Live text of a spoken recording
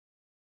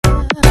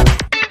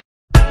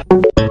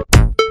Well,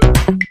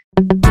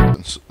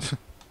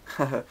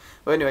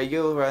 anyway,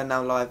 you're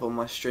now live on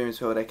my stream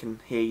as well. They can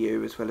hear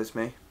you as well as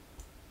me.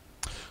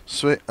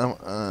 Sweet.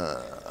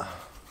 So,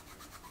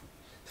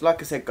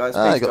 like I said, guys,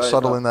 You got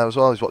Saddle in there as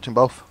well. He's watching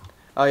both.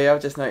 Oh yeah,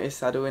 I've just noticed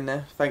Saddle in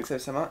there. Thanks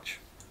so much.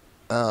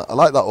 I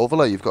like that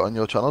overlay you've got on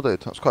your channel,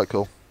 dude. That's quite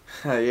cool.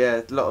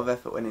 Yeah, a lot of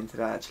effort went into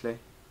that actually.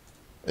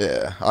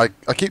 Yeah, I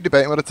keep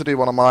debating whether to do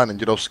one of mine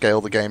and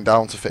scale the game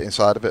down to fit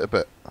inside of it a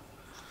bit.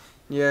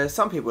 Yeah,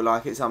 some people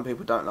like it, some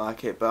people don't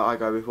like it, but I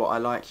go with what I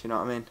like. You know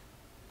what I mean?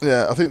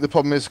 Yeah, I think the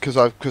problem is because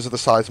of the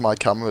size of my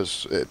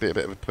cameras, it'd be a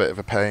bit of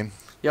a pain.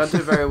 Yeah, I'm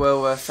doing very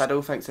well,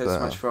 Saddle. Thanks so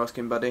much for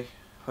asking, buddy.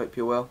 Hope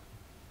you're well.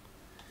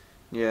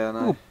 Yeah, I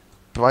know. Ooh,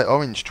 bright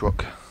orange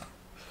truck.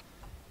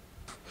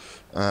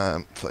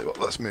 Tell you what,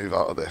 let's move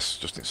out of this,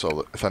 just so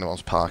that if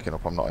anyone's parking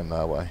up, I'm not in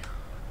their way.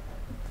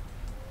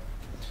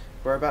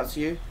 Whereabouts are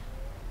you?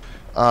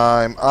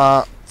 I'm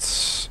at,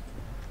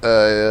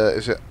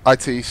 is it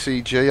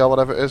ITCG or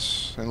whatever it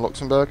is in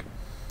Luxembourg?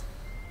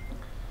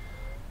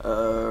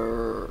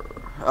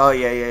 Oh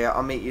yeah.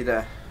 I'll meet you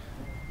there.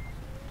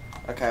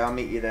 Okay, I'll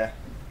meet you there.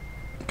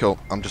 Cool.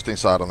 I'm just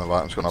inside on the right.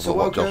 I'm just gonna have a look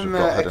what jobs we've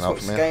got heading out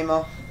from here.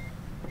 Gamer.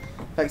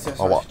 Thanks so much.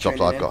 Or what jobs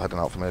I've got heading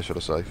out from here, should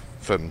I say,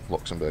 from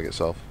Luxembourg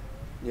itself.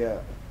 Yeah.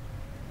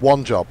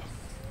 One job.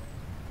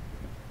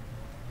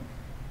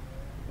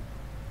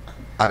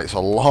 And it's a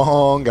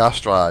long ass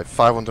drive,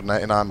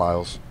 589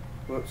 miles.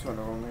 Whoops, went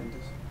the wrong end.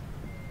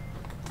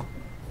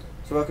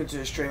 So welcome to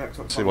the stream.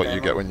 See what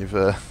you get when you've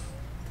got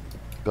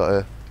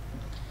here.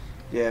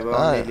 Yeah, well,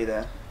 I'm nearly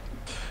there.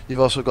 You've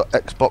also got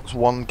Xbox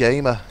One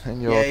Gamer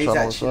in your channel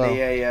as well.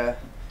 Yeah, he's actually a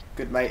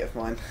good mate of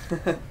mine.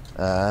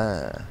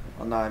 Ah.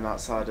 I know him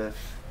outside of,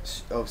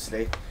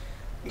 obviously,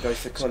 he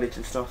goes to college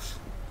and stuff.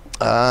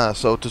 Ah,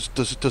 so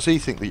does he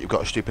think that you've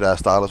got a stupid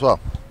hairstyle as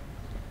well?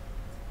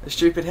 A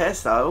stupid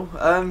hairstyle?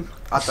 I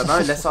don't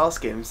know, let's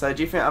ask him. So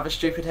do you think I have a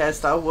stupid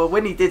hairstyle? Well,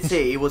 when he did see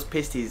it, he was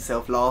pissed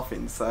himself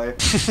laughing, so...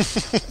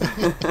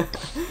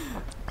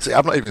 See,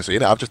 I've not even seen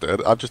it, I've just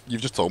heard it.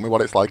 You've just told me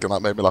what it's like and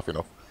that made me laugh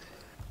enough.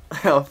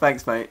 Oh,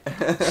 thanks, mate.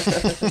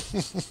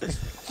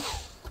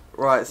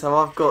 Right, so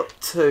I've got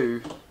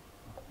two.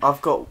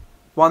 I've got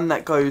one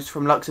that goes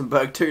from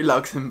Luxembourg to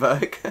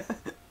Luxembourg.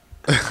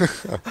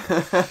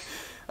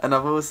 And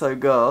I've also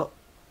got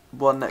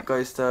one that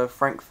goes to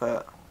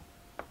Frankfurt.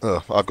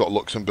 I've got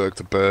Luxembourg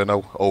to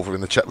Brno over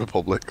in the Czech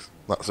Republic.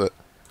 That's it.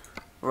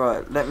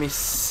 Right, let me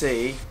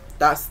see.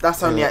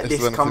 That's only at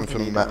this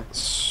company.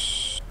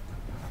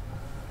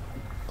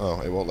 Oh,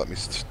 it won't let me.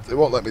 It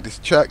won't let me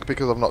just check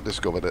because I've not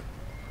discovered it.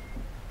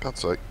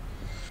 God's sake.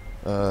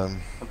 I'm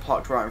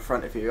parked right in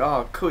front of you.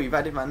 Oh, cool! You've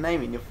added my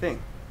name in your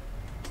thing.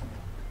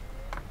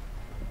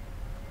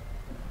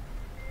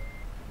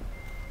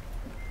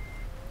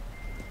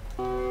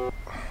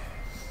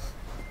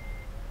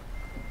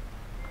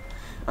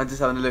 I'm just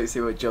having a look to see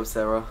what jobs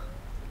there are.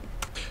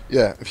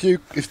 Yeah, if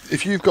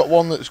you've got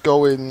one that's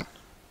going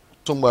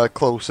somewhere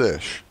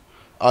close-ish,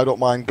 I don't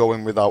mind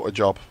going without a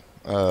job.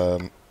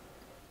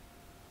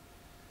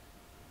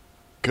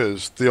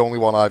 Because the only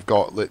one I've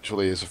got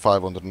literally is a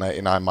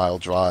 589-mile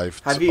drive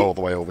all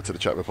the way over to the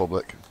Czech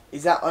Republic.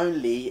 Is that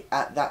only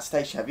at that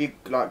station? Have you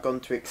like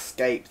gone to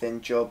Escape, then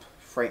Job,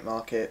 Freight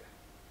Market?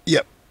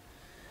 Yep.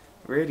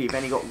 Really? You've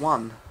only got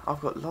one?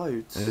 I've got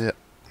loads. Yeah.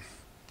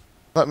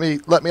 Let me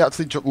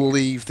actually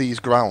leave these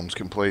grounds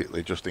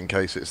completely, just in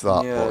case it's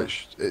that, but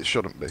it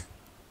shouldn't be.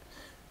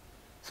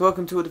 So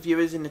welcome to all the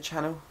viewers in the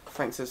channel.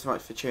 Thanks so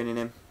much for tuning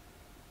in.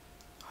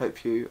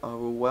 Hope you are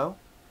all well.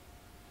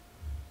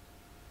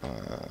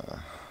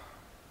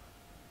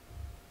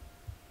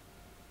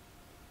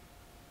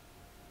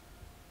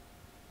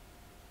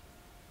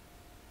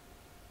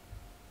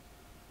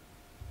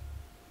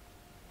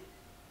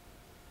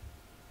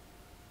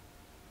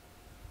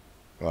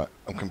 Right,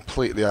 I'm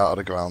completely out of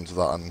the grounds of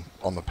that and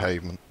on the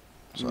pavement.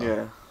 So.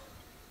 Yeah.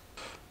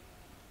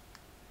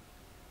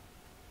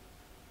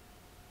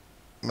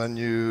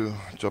 Menu,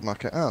 job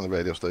market, and the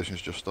radio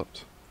station's just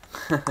stopped.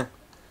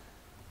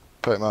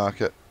 Freight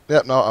market.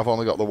 Yep, no, I've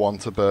only got the one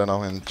to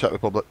Brno in Czech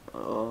Republic.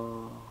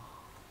 Oh.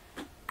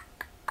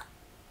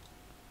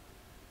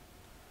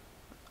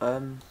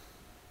 But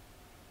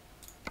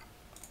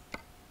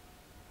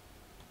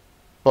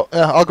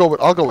yeah, I'll go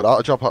without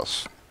a job.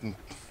 That's,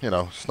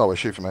 it's no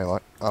issue for me.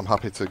 Like, I'm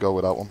happy to go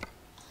without one.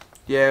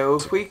 Yeah, well,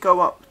 if we go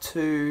up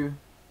to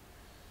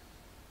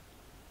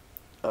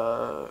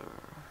how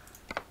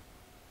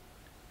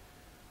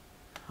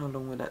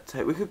long would that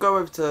take? We could go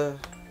over to.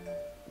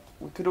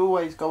 We could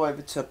always go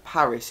over to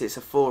Paris. It's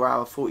a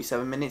 4-hour,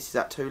 47 minutes. Is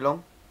that too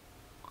long?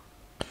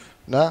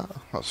 Nah,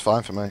 that's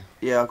fine for me.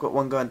 Yeah, I've got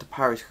one going to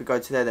Paris. Could go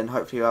to there, then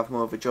hopefully you'll have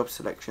more of a job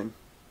selection.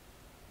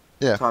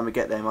 Yeah. Time to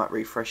get there might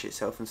refresh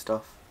itself and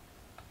stuff.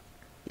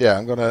 Yeah,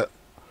 I'm gonna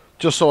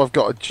just so I've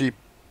got a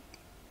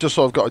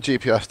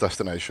GPS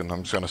destination.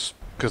 I'm just gonna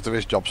because there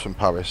is jobs from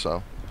Paris,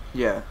 so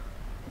yeah,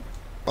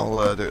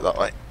 I'll do it that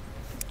way.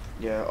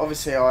 Yeah,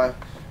 obviously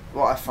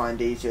what I find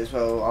easier as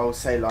well, I'll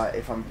say like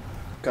if I'm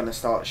gonna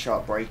start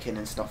sharp braking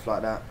and stuff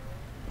like that.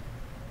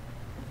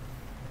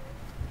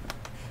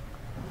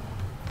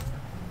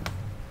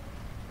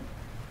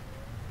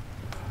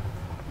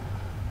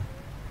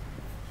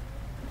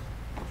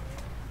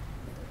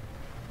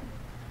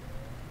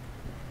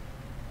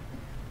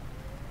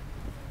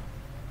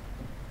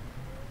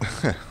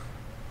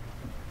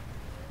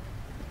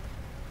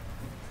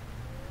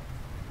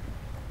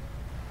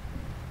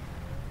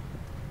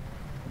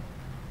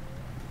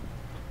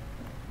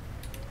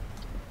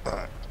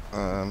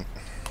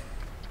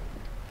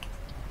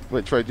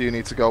 Which way do you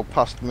need to go?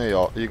 Past me,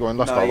 or are you going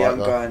left No, or yeah, right I'm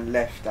there? going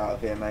left out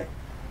of here, mate.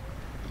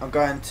 I'm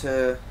going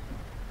to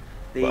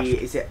the, Left.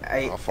 is it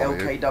I'll follow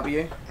you.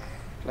 LKW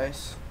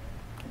place?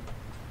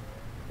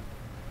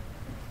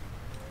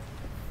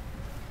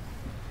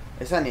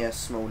 It's only a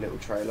small little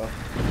trailer.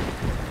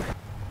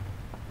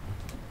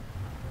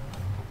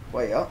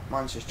 Wait up,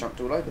 mine's just jumped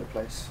all over the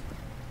place.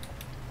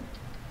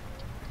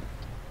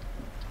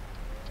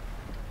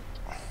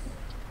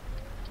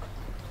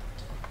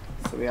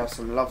 So we have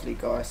some lovely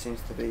guy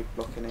seems to be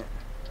blocking it.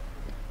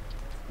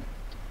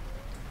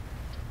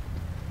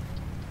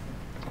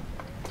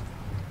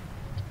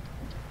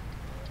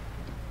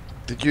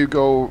 Did you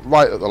go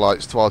right at the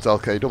lights towards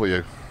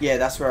LKW? Yeah,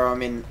 that's where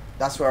I'm in.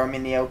 That's where I'm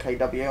in the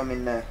LKW. I'm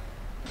in there.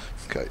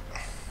 Okay.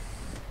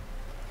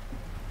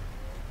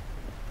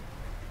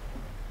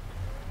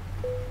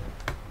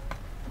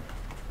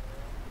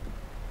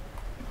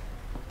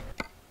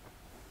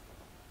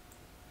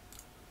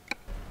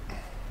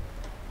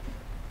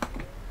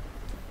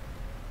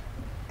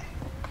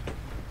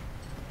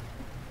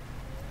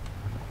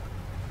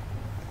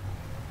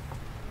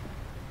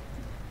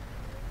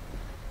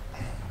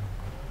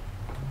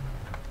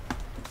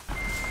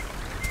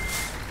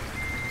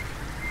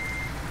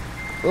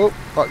 Oh,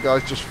 that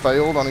guy's just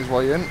failed on his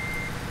way in.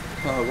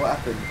 Oh, what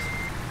happened?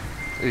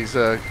 He's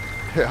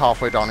hit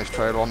halfway down his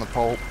trailer on the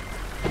pole.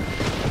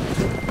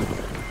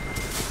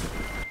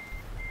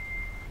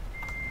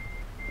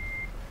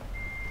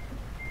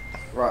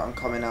 Right, I'm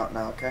coming out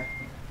now. Okay.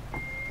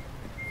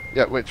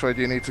 Yeah, which way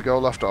do you need to go,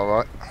 left or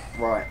right?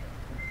 Right.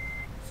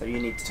 So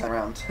you need to turn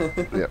around.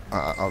 Yeah,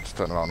 I'll just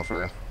turn around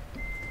for you.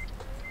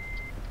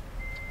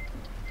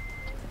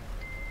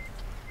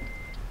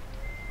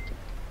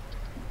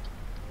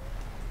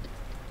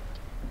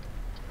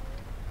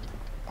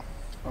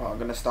 Oh, I'm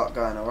gonna start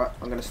going. All right.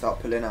 I'm gonna start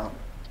pulling out.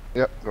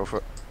 Yep, go for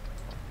it.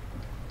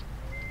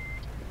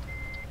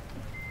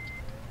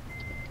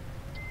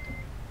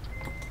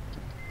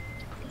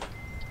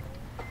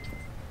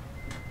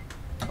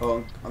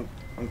 Oh,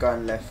 I'm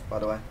going left, by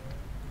the way.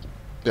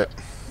 Yep.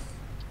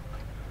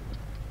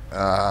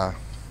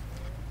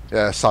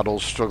 Yeah,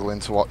 Saddle's struggling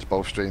to watch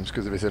both streams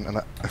because of his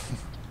internet.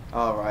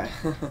 All right.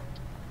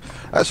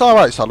 It's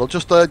alright, Saddle,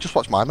 just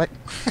watch mine, mate.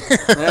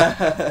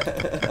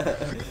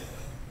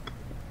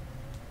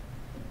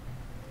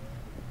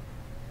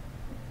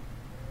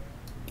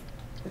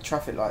 The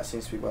traffic light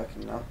seems to be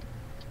working now.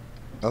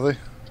 Are they?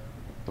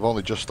 They've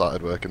only just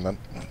started working then.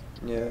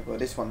 Yeah, well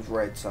this one's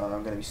red, so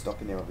I'm going to be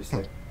stopping here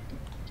obviously.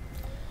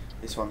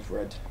 This one's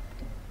red.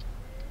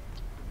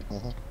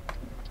 Mhm.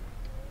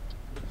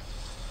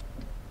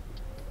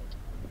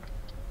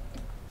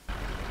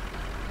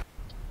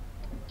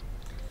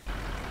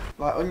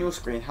 Like on your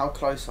screen, how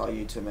close are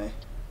you to me?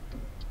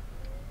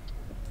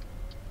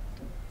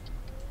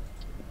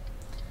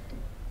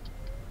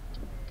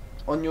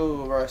 On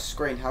your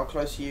screen, how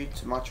close are you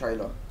to my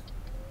trailer?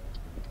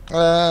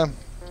 I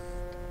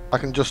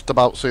can just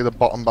about see the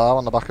bottom bar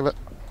on the back of it.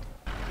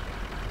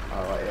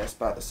 Alright, yeah, it's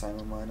about the same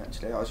on mine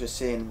actually. I was just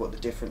seeing what the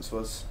difference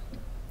was.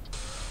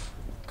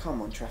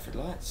 Come on, traffic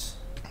lights.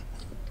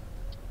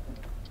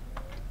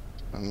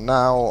 And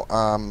now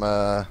I'm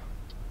not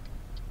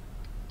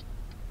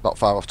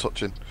far off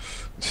touching.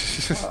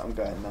 Right, I'm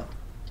going now.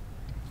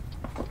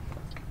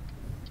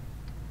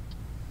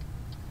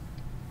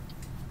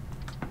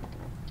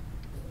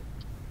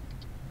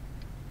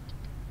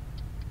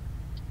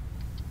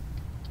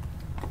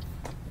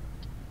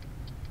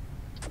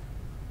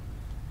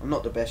 I'm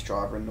not the best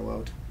driver in the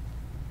world.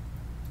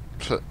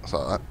 It's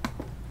alright.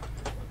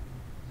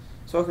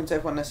 So welcome to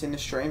everyone that's in the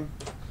stream.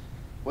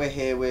 We're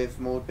here with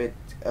Morbid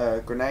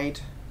Grenade.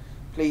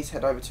 Please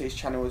head over to his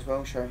channel as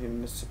well, show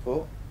him the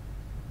support.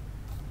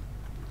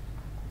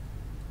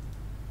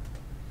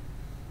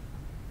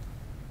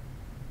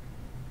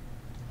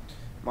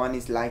 Mine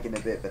is lagging a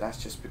bit, but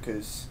that's just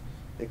because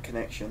the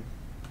connection.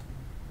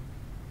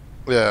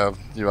 Yeah,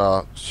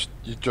 you're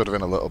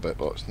juddering a little bit,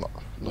 but it's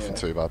nothing Yeah.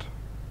 too bad.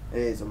 It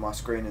is on my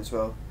screen as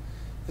well.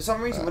 For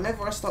some reason,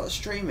 whenever I start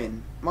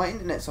streaming, my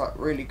internet's like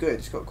really good.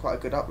 It's got quite a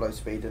good upload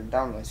speed and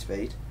download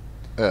speed.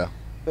 Yeah.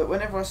 But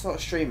whenever I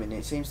start streaming,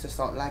 it seems to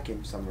start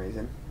lagging for some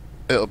reason.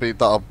 It'll be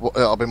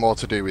more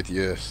to do with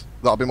your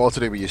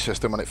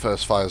system when it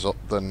first fires up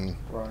than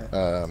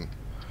Right.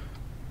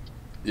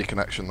 your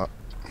connection. That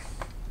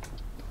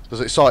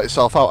does it sort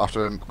itself out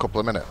after a couple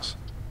of minutes?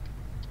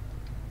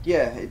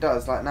 Yeah, it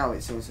does. Like now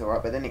it seems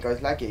alright, but then it goes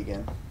laggy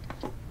again.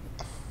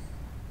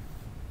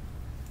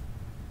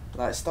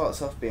 Like it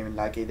starts off being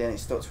laggy, then it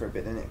stops for a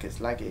bit, then it gets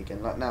laggy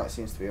again. Like now it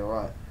seems to be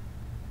alright.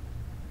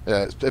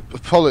 Yeah, it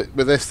probably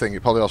with this thing.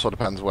 It probably also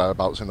depends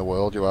whereabouts in the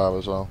world you are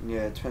as well.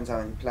 Yeah, it depends how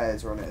many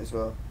players are on it as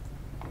well.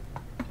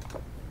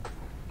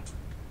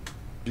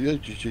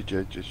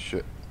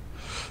 Shit.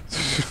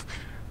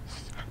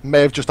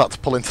 May have just had to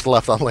pull into the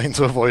left-hand lane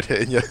to avoid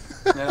hitting you.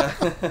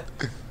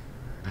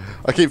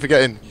 I keep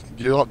forgetting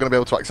you're not going to be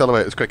able to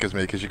accelerate as quick as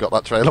me because you got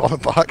that trailer on the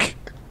back.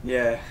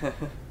 Yeah.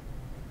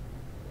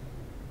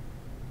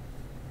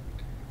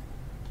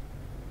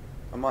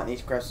 I might need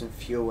to grab some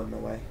fuel on the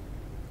way.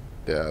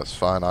 Yeah, it's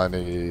fine.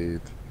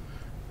 I'm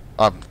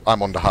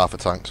under half a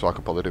tank, so I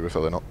could probably do with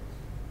filling up.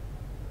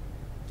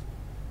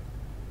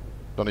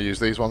 Don't to use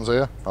these ones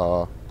here?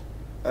 Or...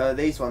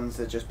 These ones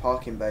are just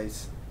parking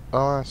bays.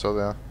 Oh, so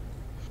they are.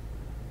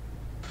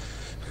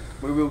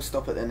 We will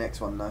stop at the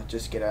next one though,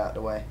 just get it out of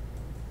the way.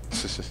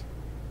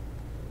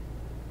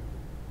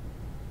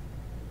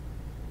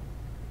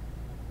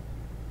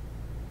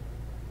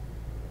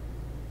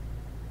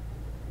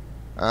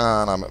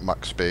 And I'm at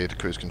max speed,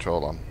 cruise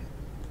control on.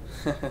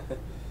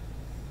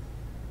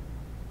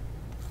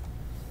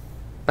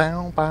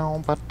 Bow,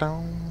 bow, ba,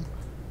 down.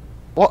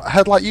 What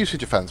headlight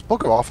usage offence?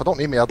 Bugger off! I don't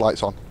need my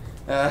headlights on.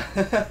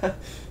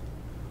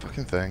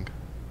 Fucking thing.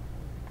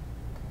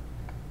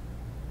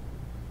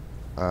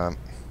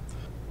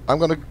 I'm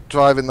gonna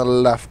drive in the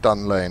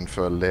left-hand lane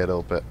for a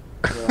little bit.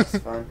 Yeah, that's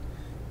fine.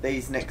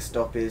 These next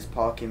stop is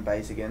parking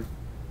bays again.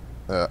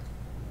 Yeah.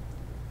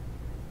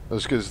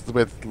 That's because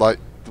with like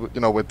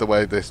with the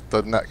way the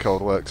netcode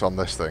works on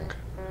this thing.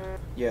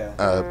 Yeah.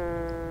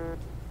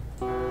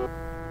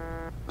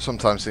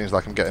 Sometimes seems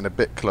like I'm getting a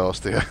bit close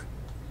to you.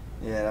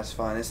 Yeah, that's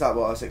fine. It's like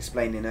what I was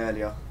explaining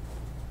earlier.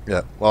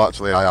 Yeah. Well,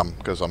 actually, I am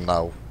because I'm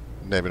now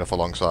near enough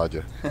alongside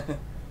you. Are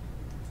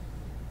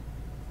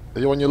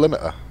you on your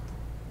limiter?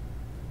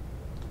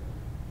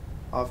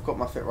 I've got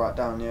my foot right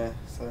down, yeah.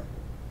 So.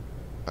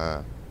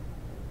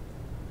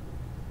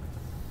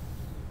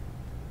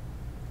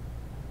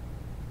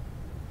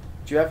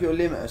 Do you have your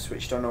limiter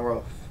switched on or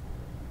off?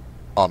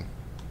 On.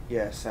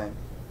 Yeah, same.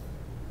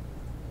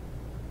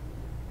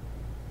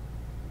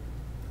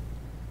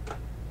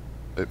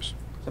 Oops.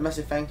 So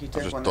massive thank you to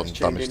I've just everyone that's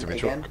done tuned damage in to me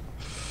again. truck.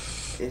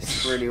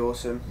 It's really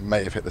awesome.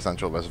 May have hit the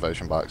central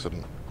reservation by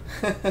accident.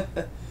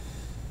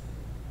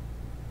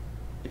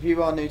 If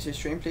you are new to the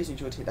stream, please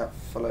ensure to hit that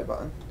follow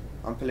button.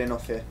 I'm pulling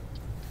off here.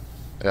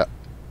 Yeah.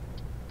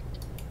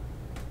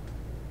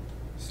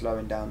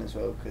 Slowing down as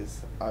well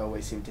because I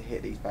always seem to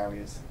hit these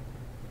barriers.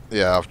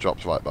 Yeah, I've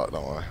dropped right back,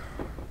 don't worry.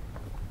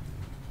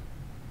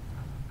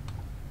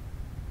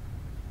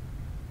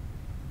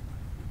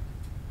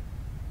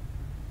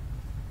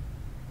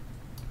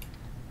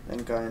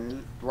 Then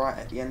going right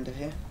at the end of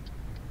here.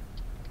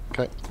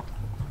 Okay.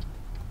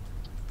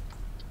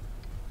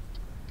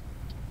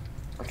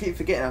 I keep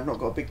forgetting I've not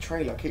got a big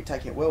trailer. I keep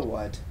taking it well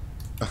wide.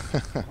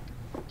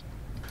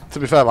 To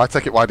be fair, I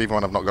take it wide even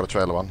when I've not got a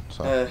trailer on,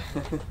 so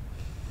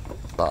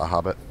that a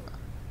habit.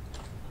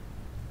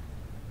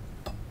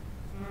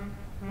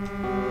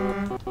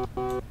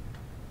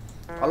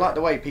 I like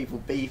the way people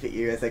beef at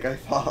you as they go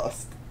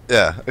fast.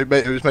 Yeah,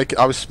 it was making.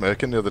 I was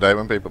smirking the other day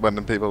when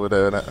people were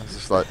doing it. I was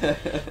just like,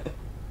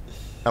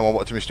 everyone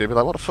watching me stream, be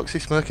like, "What the fuck's he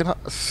smirking at?"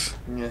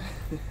 Yeah.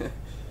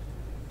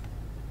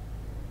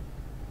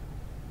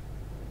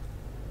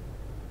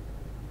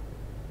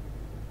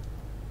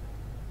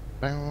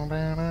 I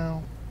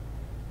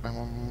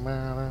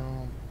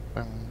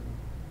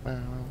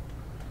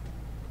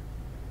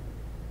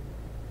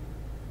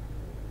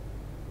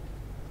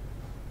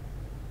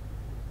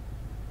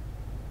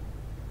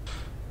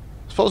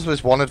suppose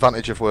there's one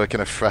advantage of working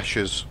a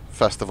freshers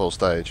festival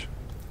stage.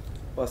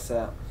 What's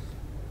that?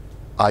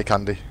 Eye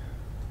candy.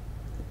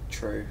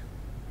 True.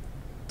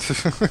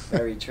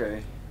 Very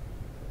true.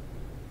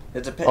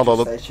 There's a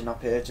petrol station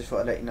up here, just thought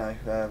I'd let you know.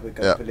 We're going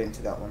to pull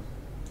into that one.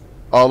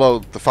 Although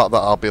the fact that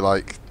I'll be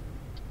like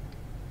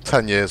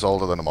 10 years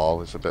older than them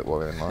all is a bit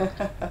worrying, like.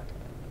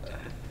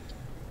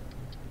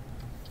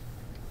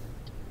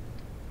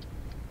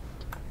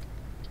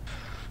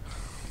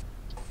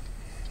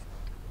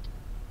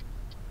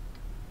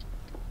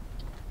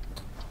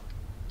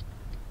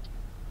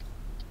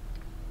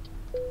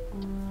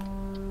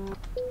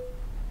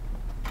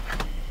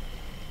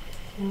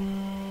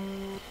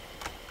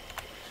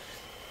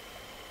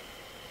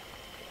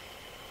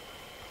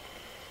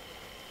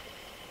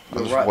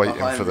 I'm just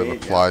waiting for the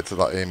reply to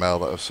that email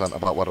that I've sent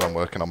about whether I'm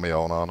working on my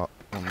own or not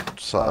on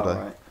Saturday.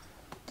 Oh, right.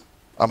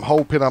 I'm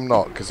hoping I'm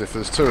not, because if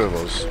there's two of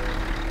us,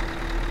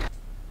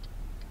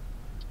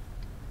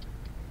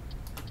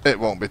 it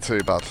won't be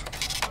too bad.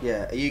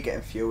 Yeah, are you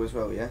getting fuel as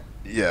well, yeah?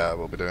 Yeah, I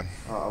will be doing.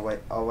 Oh,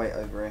 I'll wait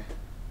over here.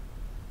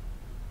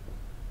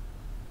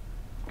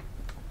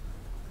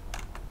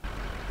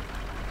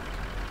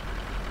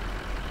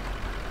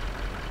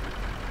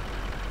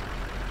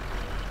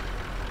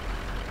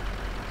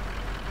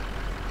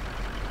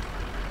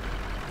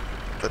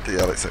 Bloody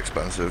hell, it's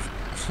expensive.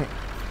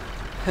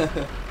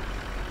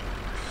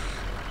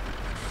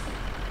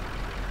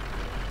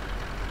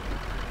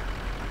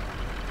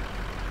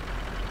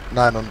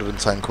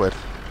 £910.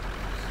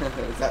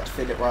 Is that to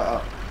fill it right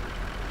up?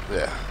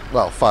 Yeah.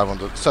 Well,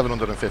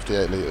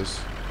 758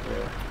 litres.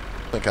 Yeah.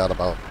 I think I had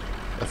about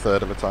a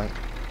third of a tank.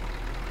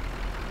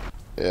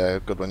 Yeah,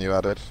 good when you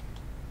added.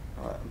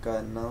 Alright, I'm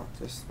going now.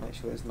 Just make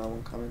sure there's no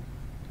one coming.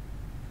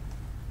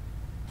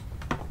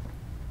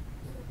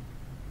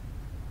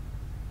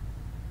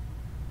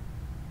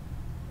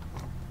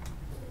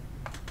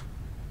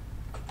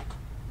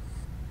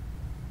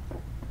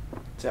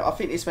 So I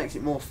think this makes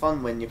it more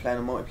fun when you're playing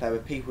a multiplayer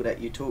with people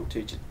that you talk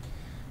to.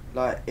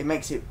 Like, it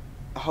makes it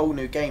a whole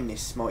new game,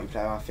 this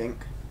multiplayer, I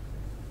think.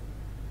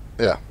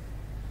 Yeah.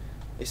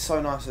 It's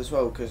so nice as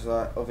well, because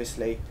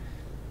obviously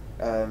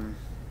I'm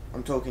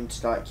talking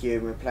to like you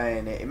and we're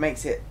playing it. It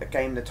makes it a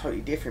game that's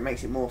totally different. It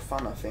makes it more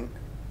fun, I think.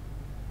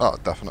 Oh,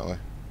 definitely.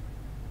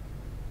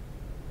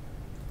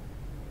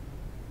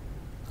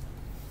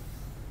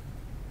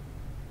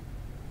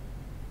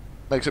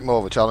 Makes it more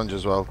of a challenge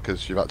as well,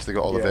 because you've actually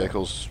got all the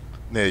vehicles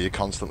near you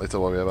constantly to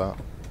worry about.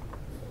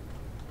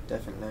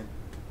 Definitely.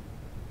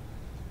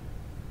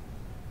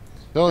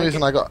 The only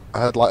reason I got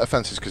headlight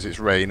offence is because it's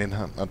raining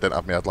and I didn't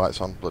have my headlights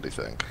on, bloody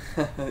thing.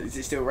 Is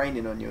it still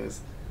raining on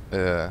yours?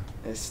 Yeah.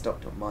 It's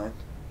stopped on mine.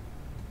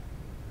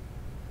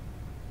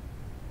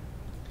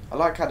 I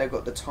like how they've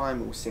got the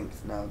time all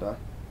synced now, though.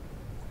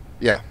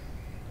 Yeah.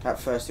 At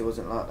first it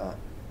wasn't like that.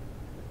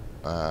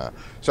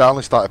 So I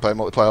only started playing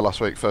multiplayer last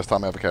week. First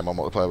time I ever came on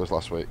multiplayer was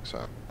last week.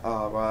 So.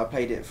 Oh right, I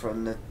played it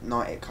from the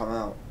night it come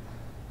out.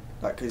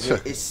 Like, because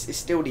it's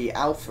still the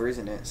alpha,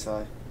 isn't it?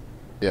 So.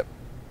 Yep.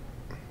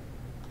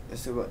 They've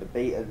still got the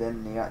beta,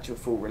 then the actual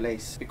full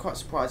release. It'd be quite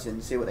surprising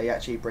to see what they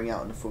actually bring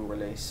out in the full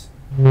release.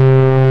 So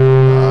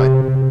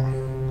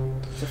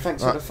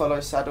thanks for the follow,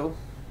 Saddle.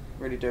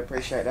 Really do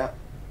appreciate that.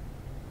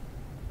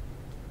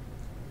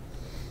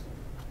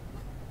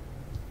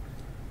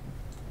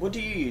 What do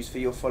you use for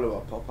your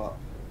follower pop-up?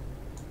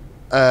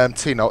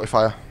 T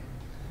notifier.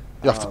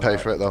 You have to pay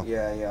for it though.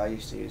 Yeah, yeah, I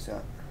used to use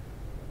that.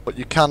 But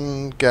you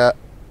can get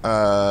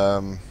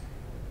there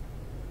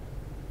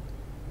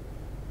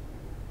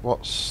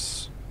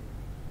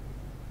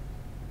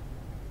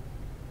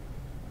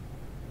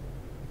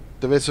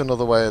is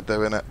another way of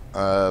doing it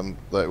that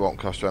it won't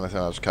cost you anything.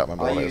 I just can't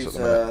remember what it is at the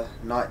minute. I use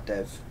Night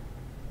Dev.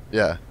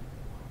 Yeah.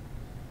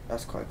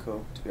 That's quite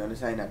cool. To be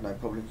honest, I ain't had no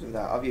problems with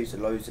that. I've used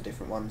loads of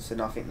different ones,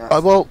 and I think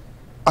that's. Well,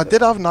 I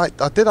did have Night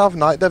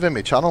Dev in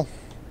my channel.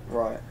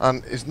 Right.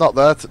 And it's not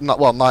there.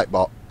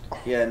 Nightbot.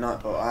 Yeah,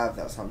 Nightbot. I have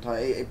that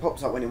sometimes. It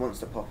pops up when it wants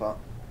to pop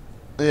up.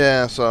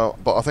 Yeah. So,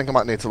 but I think I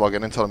might need to log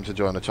in and tell him to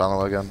join the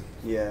channel again.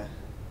 Yeah.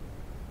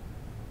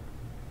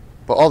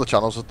 But all the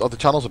channels are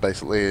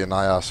basically an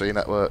IRC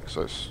network,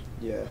 so it's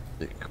you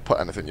can put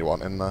anything you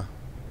want in there.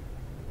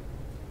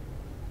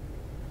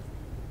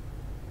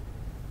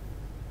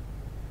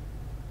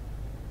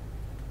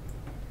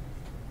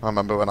 I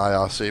remember when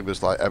IRC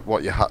was like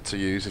what you had to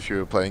use if you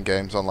were playing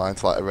games online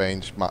to like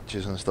arrange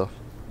matches and stuff.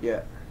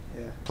 Yeah,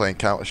 yeah. Playing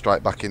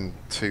Counter-Strike back in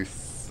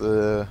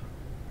 2000,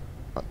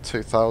 I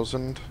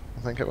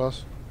think it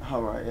was. Oh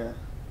right, yeah.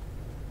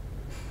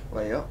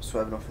 Way up,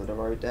 swerving off of the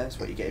road there. That's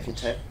what you get if you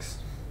text.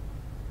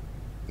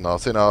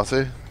 Naughty,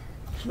 naughty.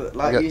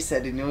 Like you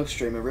said in your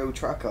stream, a real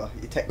trucker.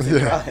 You text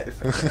and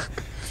drive.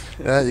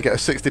 Yeah, you get a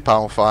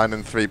 £60 fine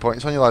and 3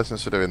 points on your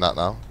licence for doing that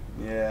now.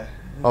 Yeah.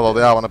 Although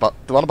they want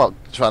about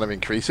trying to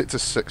increase it to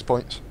 6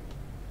 points,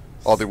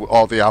 or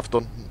they have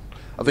done.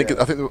 I think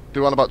they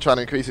want about trying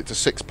to increase it to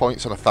 6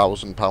 points and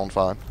 £1,000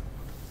 fine.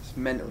 It's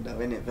mental though,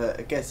 isn't it? But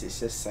I guess it's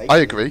just safe. I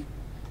agree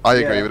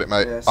with it,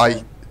 mate. Yeah,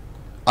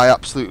 I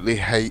absolutely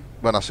hate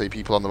when I see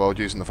people on the road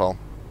using the phone.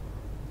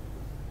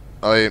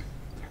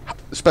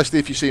 Especially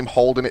if you see them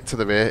holding it to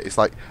the rear. It's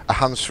like a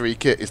hands-free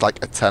kit is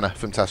like a tenner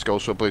from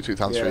Tesco's for a Bluetooth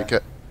hands-free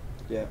kit.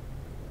 Yeah.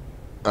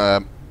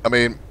 I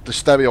mean, the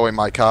stereo in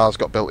my car's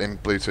got built-in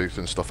Bluetooth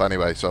and stuff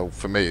anyway, so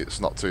for me it's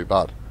not too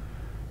bad.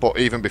 But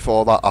even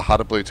before that, I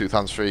had a Bluetooth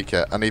hands-free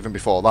kit, and even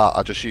before that,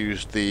 I just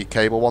used the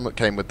cable one that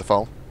came with the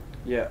phone.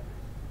 Yeah.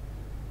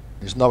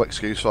 There's no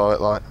excuse for it,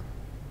 like.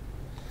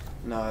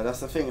 No, that's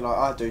the thing. Like,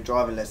 I do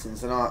driving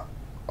lessons, and I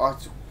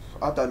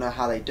don't know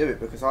how they do it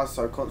because I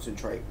so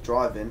concentrate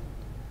driving.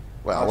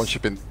 Well, once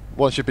you've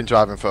been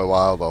driving for a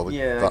while, though.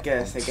 Yeah, I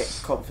guess they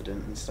get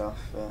confident and stuff.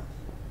 But.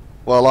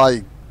 Well,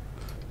 I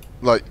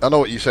know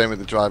what you're saying with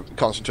the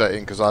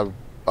concentrating, because I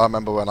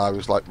remember when I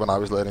was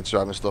learning to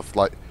drive and stuff,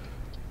 like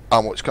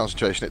how much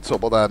concentration it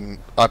took. But then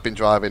I've been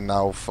driving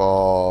now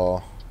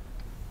for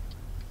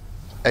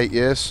 8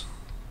 years.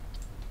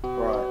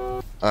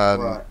 Right.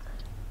 And right.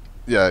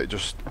 Yeah,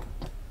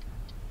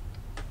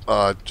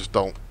 I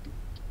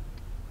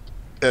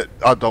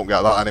don't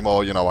get that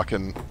anymore. You know, I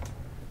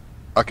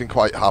can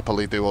quite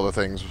happily do other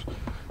things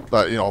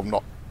that, you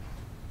know,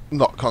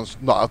 not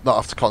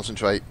have to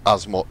concentrate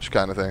as much,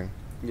 kind of thing.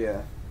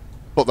 Yeah.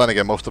 But then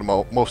again, most of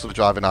the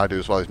driving I do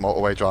as well is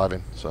motorway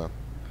driving, so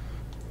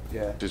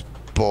yeah, just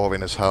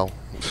boring as hell.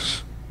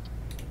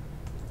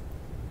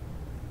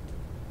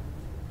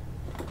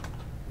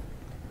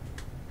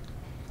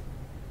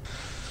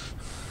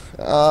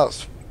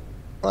 That's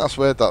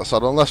weird, that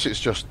sad. Unless it's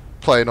just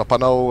playing up. I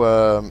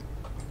know.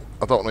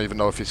 I don't even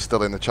know if he's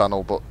still in the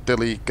channel, but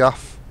Dilly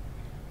Gaff.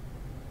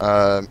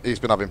 He's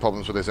been having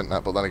problems with his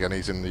internet, but then again,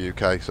 he's in the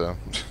UK, so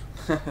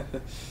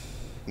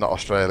not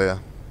Australia.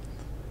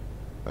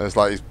 It's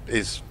like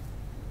he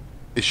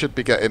should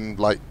be getting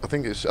like I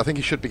think he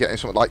should be getting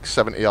something like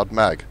 70 odd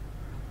meg.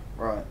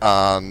 Right.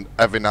 And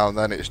every now and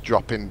then it's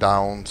dropping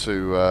down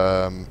to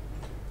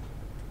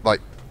like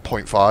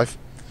 0.5.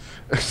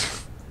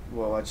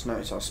 Well, I just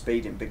noticed I was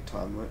speeding big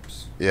time.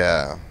 Whoops.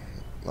 Yeah,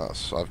 I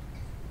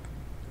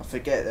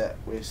forget that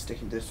we're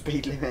sticking to the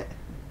speed limit.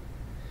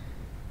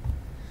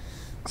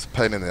 it's a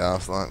pain in the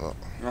ass, like that.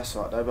 That's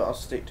right though, but I'll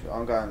stick to it.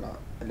 I'm going like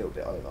a little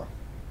bit over.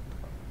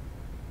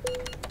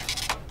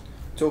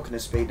 Talking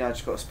of speed, now I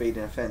just got a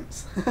speeding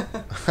offence.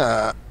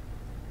 Yeah,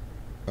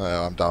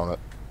 I'm down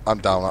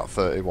at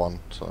 31,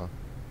 so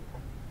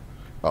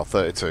well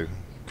 32.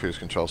 Cruise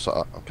control set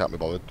up. I can't be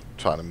bothered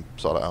trying to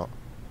sort it out.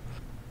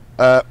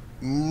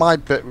 My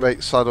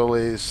bitrate saddle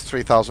is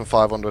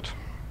 3,500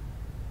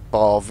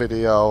 for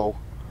video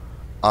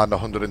and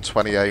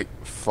 128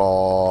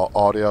 for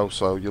audio,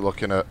 so you're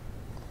looking at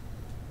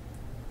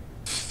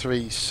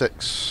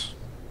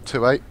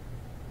 3628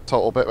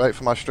 total bitrate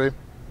for my stream.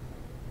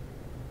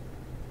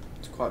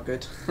 It's quite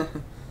good.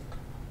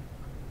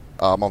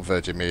 I'm on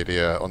Virgin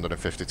Media,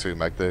 152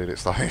 meg, dude.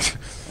 It's like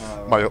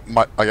right.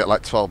 I get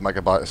like 12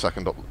 megabytes a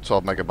second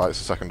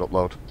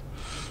upload.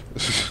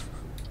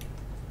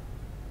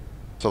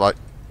 So like,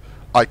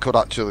 I could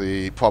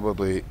actually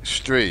probably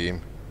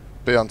stream,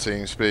 be on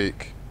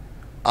TeamSpeak,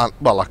 and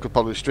well, I could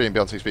probably stream, be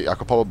on TeamSpeak. I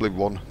could probably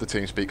run the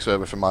TeamSpeak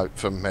server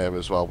from here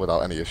as well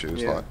without any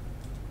issues. Yeah. Like,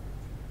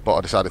 but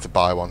I decided to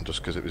buy one just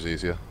because it was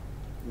easier.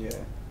 Yeah.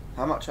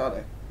 How much are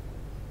they?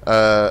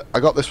 I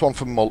got this one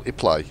from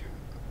Multiplay.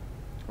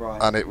 Right.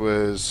 And it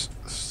was,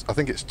 I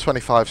think it's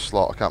 25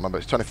 slot, I can't remember,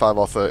 it's 25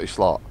 or 30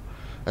 slot,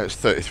 and it's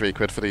 33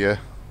 quid for the year.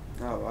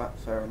 Oh, right,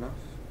 fair enough.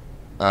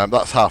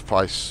 That's half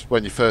price.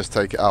 When you first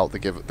take it out, they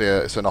give it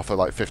it's an offer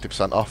like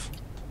 50% off.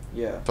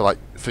 Yeah.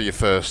 For your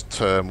first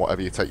term,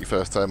 whatever you take your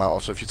first term out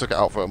of. So if you took it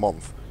out for a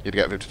month, you'd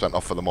get 50%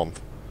 off for the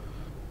month,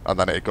 and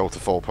then it'd go to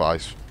full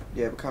price.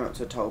 Yeah, we're coming up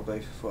to a toll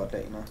booth before I'd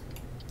let you know.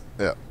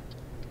 Yeah.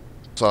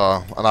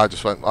 So, and I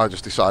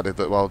just decided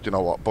that, well, do you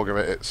know what,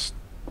 bugger it,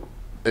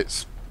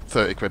 it's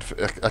 30 quid.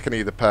 I can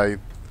either pay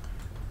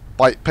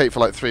for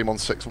like 3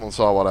 months, 6 months,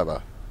 or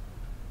whatever,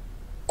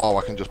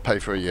 or I can just pay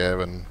for a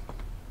year. And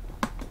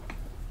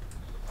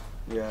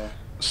yeah,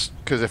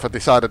 because if I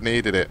decided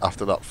needed it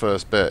after that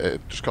first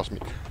bit,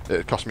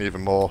 it'd cost me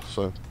even more.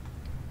 So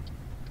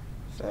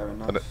fair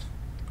enough.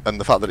 And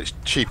the fact that it's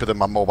cheaper than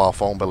my mobile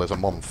phone bill is a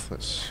month.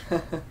 It's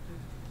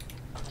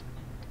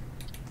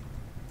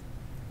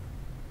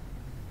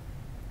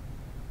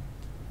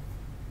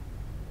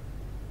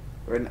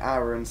We're an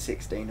hour and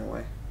 16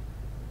 away.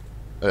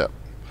 yeah.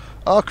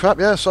 Oh crap!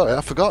 Yeah, sorry,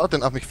 I forgot. I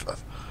didn't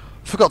have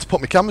forgot to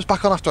put my cameras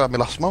back on after I had my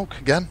last smoke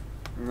again.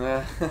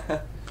 Yeah.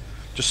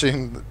 Just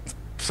seeing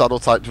saddle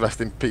type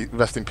rest in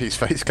peace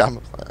face cam.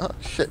 Like, oh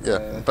shit,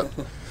 yeah. But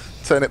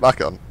turn it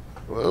back on.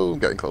 Whoa, I'm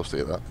getting close to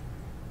you there.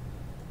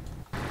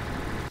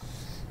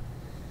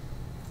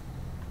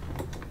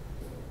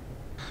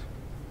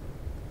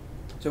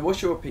 So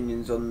what's your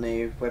opinions on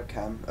the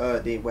webcam,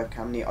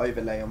 the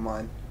overlay on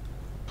mine?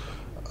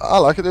 I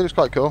like it, dude. It's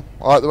quite cool.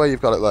 I like the way you've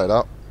got it laid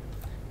out.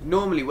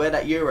 Normally where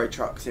that Euro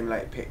Truck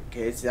Simulator pic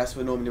is, that's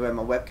normally where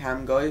my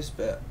webcam goes,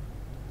 but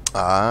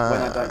when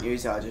I don't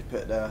use it, I just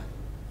put the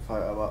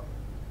photo up.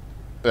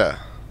 Yeah.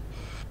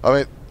 I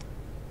mean,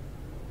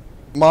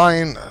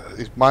 mine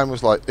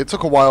was like, it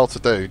took a while to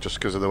do just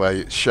because of the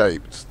way it's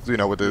shaped, you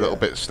know, with the little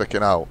bits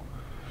sticking out.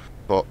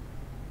 But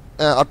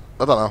yeah,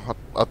 I don't know.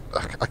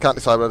 I can't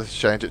decide whether to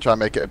change it, try and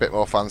make it a bit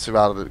more fancy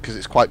rather than, because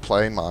it's quite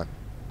plain, mine.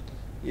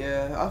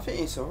 Yeah, I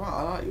think it's alright.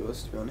 I like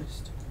yours, to be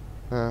honest.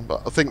 Yeah,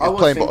 but I think it's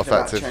plain but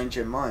effective. I was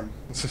changing mine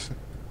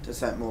to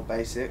something more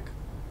basic.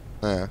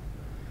 Yeah.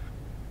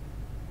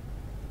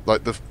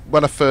 Like the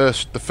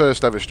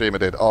first ever stream I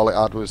did, all it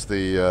had was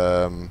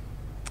the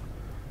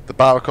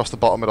bar across the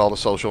bottom with all the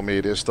social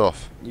media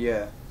stuff.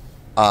 Yeah.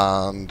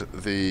 And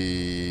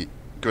the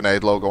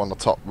Grenade logo on the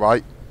top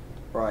right.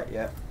 Right.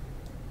 Yeah.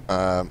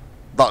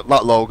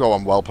 That logo,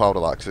 I'm well proud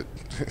of that, 'cause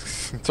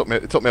it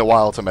took me a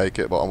while to make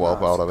it, but I'm well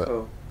proud of it.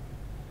 Cool.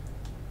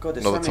 God,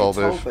 there's Another so many toll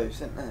toll booths,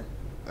 isn't there?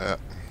 Yeah.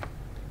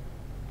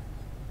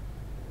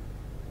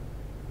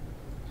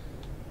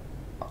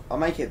 I'll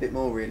make it a bit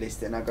more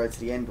realistic and I'll go to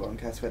the end one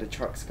because that's where the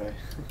trucks go.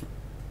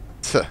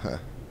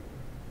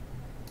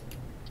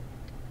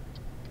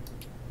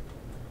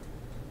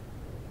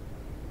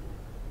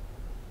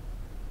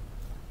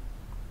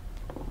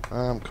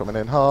 I'm coming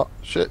in hot.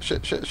 Shit.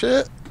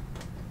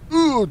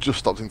 Ooh, just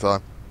stopped in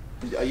time.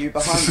 Are you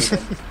behind me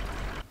then?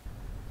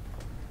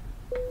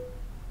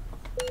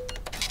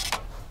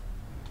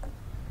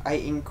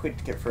 18 quid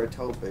to get through a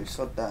toll booth,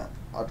 sod that.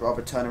 I'd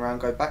rather turn around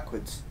and go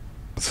backwards.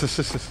 So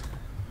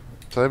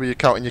maybe you're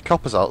counting your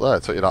coppers out there,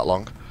 it took you that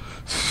long.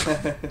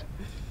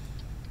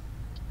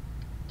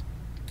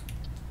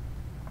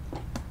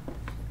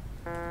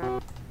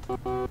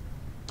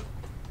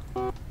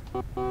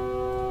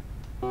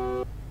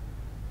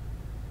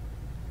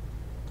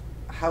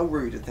 How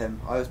rude of them.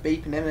 I was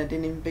beeping them and they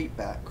didn't even beep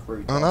back.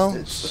 Rude I know,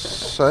 bastards.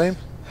 same.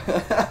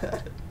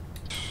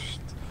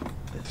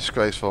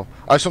 Disgraceful.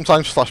 I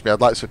sometimes flash my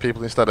headlights at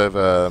people instead of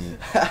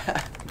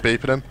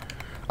beeping them.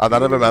 And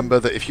then I remember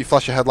that if you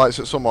flash your headlights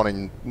at someone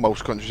in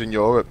most countries in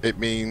Europe, it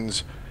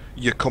means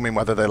you're coming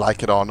whether they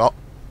like it or not.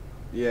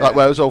 Yeah. Like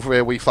whereas over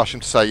here we flash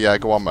them to say, yeah,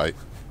 go on mate.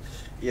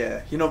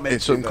 Yeah, you're not meant In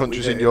to, some but we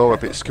countries do. in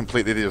Europe, it's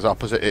completely the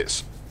opposite.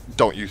 It's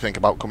don't you think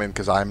about coming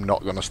because I'm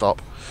not going to stop.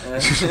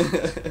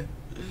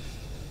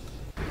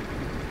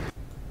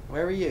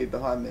 Where are you?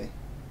 Behind me?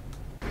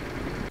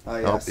 Oh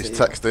yeah, I Oh, he's see you.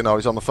 texting. Oh,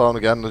 he's on the phone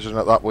again. Isn't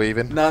it that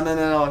weaving? No,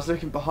 I was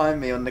looking behind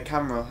me on the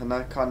camera and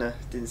I kind of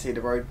didn't see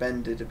the road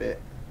bended a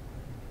bit.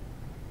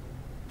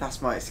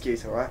 That's my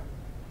excuse, alright?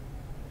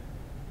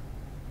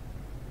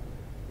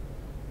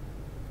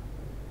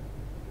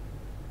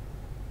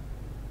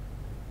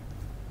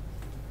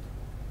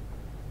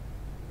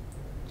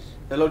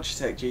 The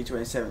Logitech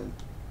G27,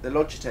 the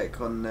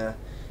Logitech on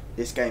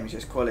this game is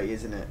just quality,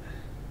 isn't it?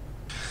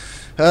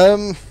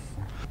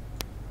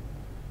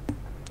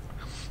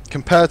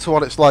 Compared to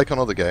what it's like on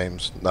other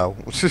games, no.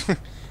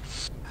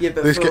 Yeah,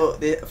 but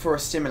for a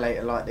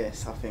simulator like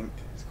this, I think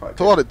it's quite good.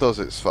 For what it does,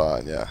 it's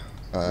fine, yeah.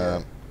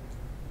 Yeah.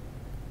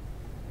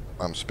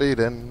 I'm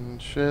speeding,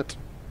 shit.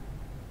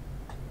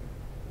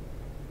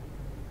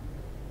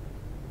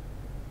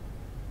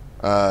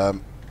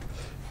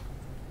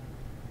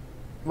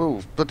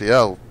 Oh, bloody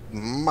hell.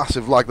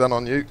 Massive lag then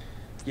on you.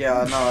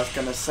 Yeah, I know, I was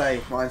going to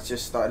say, mine's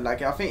just started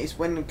lagging. I think it's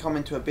when we come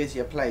into a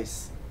busier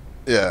place.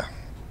 Yeah.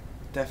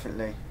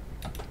 Definitely.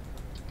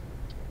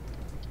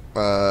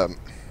 I'm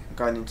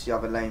going into the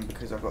other lane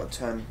because I've got to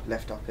turn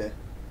left up here.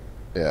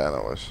 Yeah,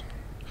 that was.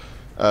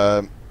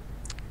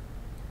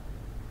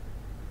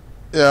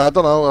 Yeah, I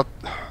don't know.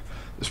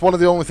 It's one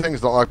of the only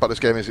things I don't like about this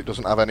game is it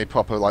doesn't have any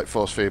proper like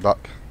force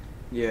feedback.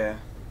 Yeah.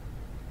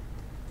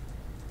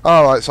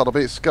 Alright, Saddle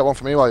Beats, get one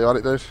for me while you're at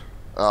it, dude.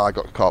 Oh, I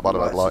got caught by the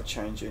red light.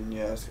 Changing,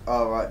 yeah.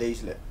 Oh, right,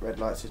 these red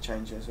lights are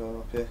changing as well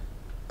up here.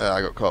 Yeah,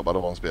 I got caught by the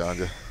ones behind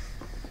you.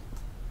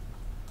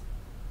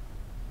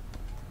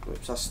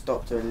 Whoops, I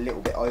stopped a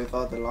little bit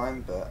over the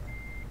line, but...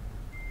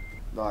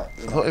 Like,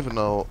 I don't even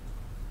know...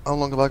 How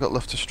long have I got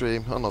left to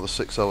stream? Another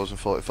 6 hours and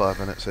 45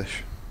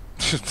 minutes-ish.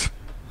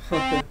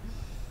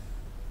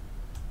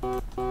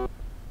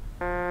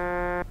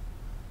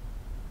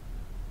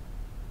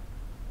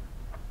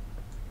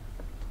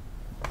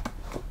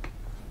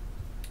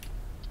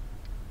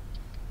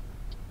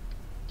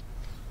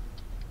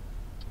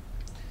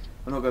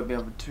 I'm not going to be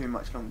on too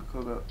much longer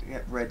because I've got to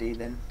get ready,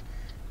 then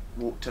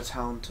walk to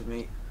town to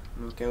meet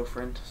my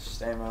girlfriend,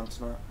 staying around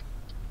tonight.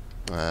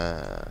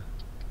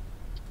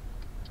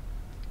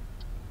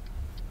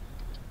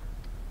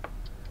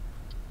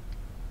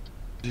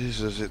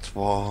 Jesus, it's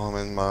warm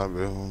in my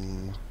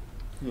room.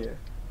 Yeah.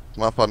 I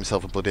might buy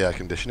myself a bloody air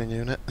conditioning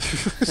unit.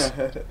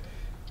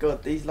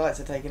 God, these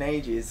lights are taking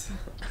ages.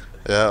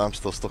 Yeah, I'm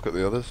still stuck at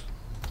the others.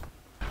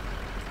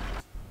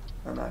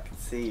 And I can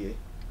see you.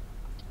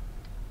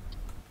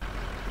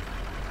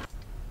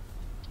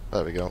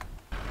 There we go.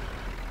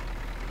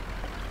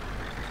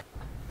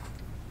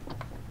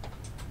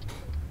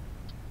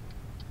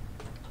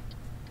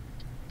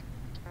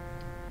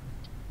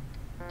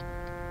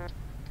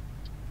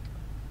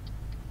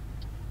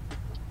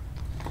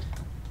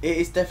 It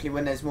is definitely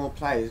when there's more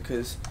players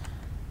because...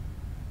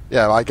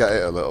 Yeah, I get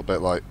it a little bit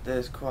like...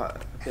 There's quite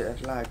a bit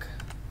of lag.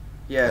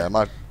 Yeah,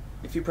 yeah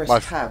if you press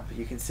tab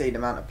you can see the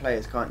amount of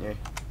players, can't you?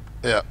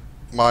 Yeah,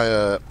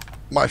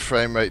 my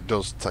frame rate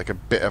does take a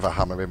bit of a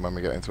hammering when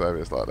we get into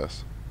areas like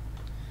this.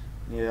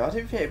 Yeah, I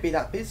didn't think it'd be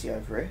that busy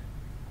over here.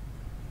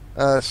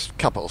 It's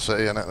capital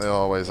city, innit? They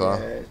always are.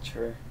 Yeah,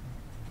 true.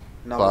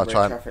 Another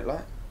red traffic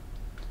light.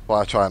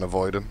 Why I try and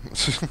avoid them.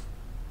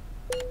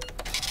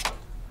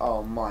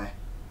 Oh my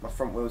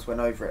front wheels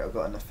went over it. I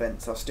got an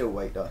offence. I'll still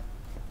wait though.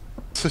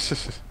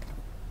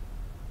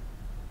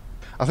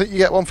 I think you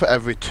get one for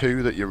every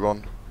 2 that you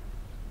run.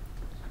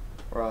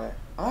 Right.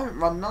 I haven't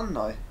run none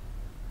though.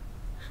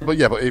 But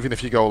yeah, but even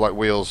if you go like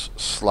wheels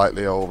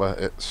slightly over,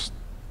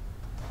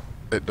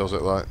 it does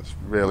it like it's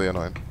really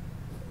annoying.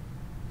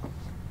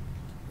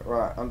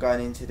 Right, I'm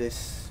going into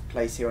this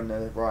place here on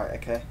the right,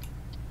 okay?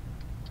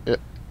 Yep.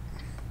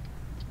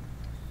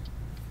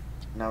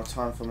 Now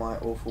time for my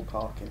awful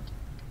parking.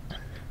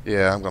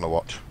 Yeah, I'm gonna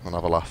watch and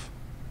have a laugh.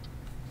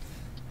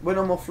 When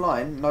I'm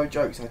offline, no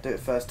jokes, I do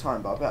it first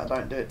time, but I bet I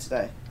don't do it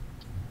today.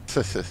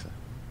 I'll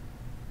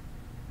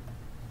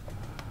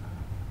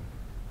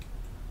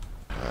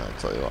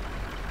tell you what.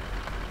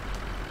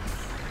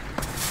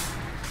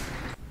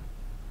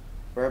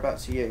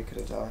 Whereabouts are you?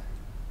 Could I die?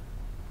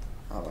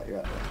 Oh, right, you're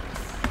out there.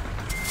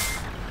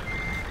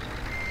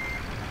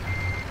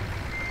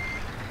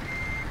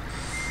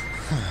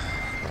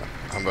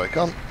 Handbrake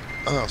on,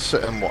 and I'll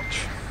sit and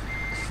watch.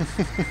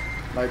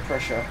 No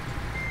pressure.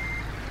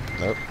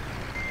 Nope.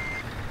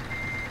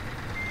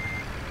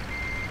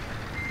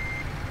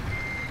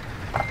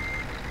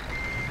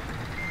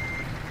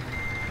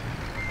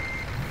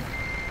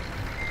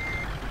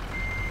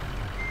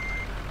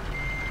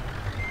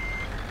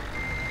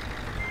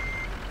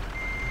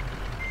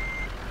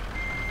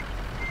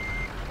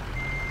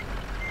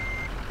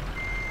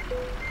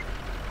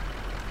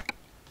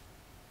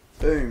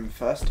 Boom,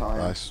 first time.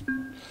 Nice.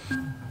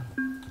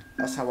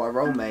 That's how I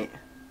roll, mate.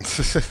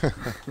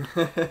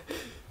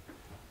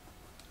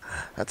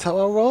 That's how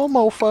I roll,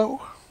 mofo.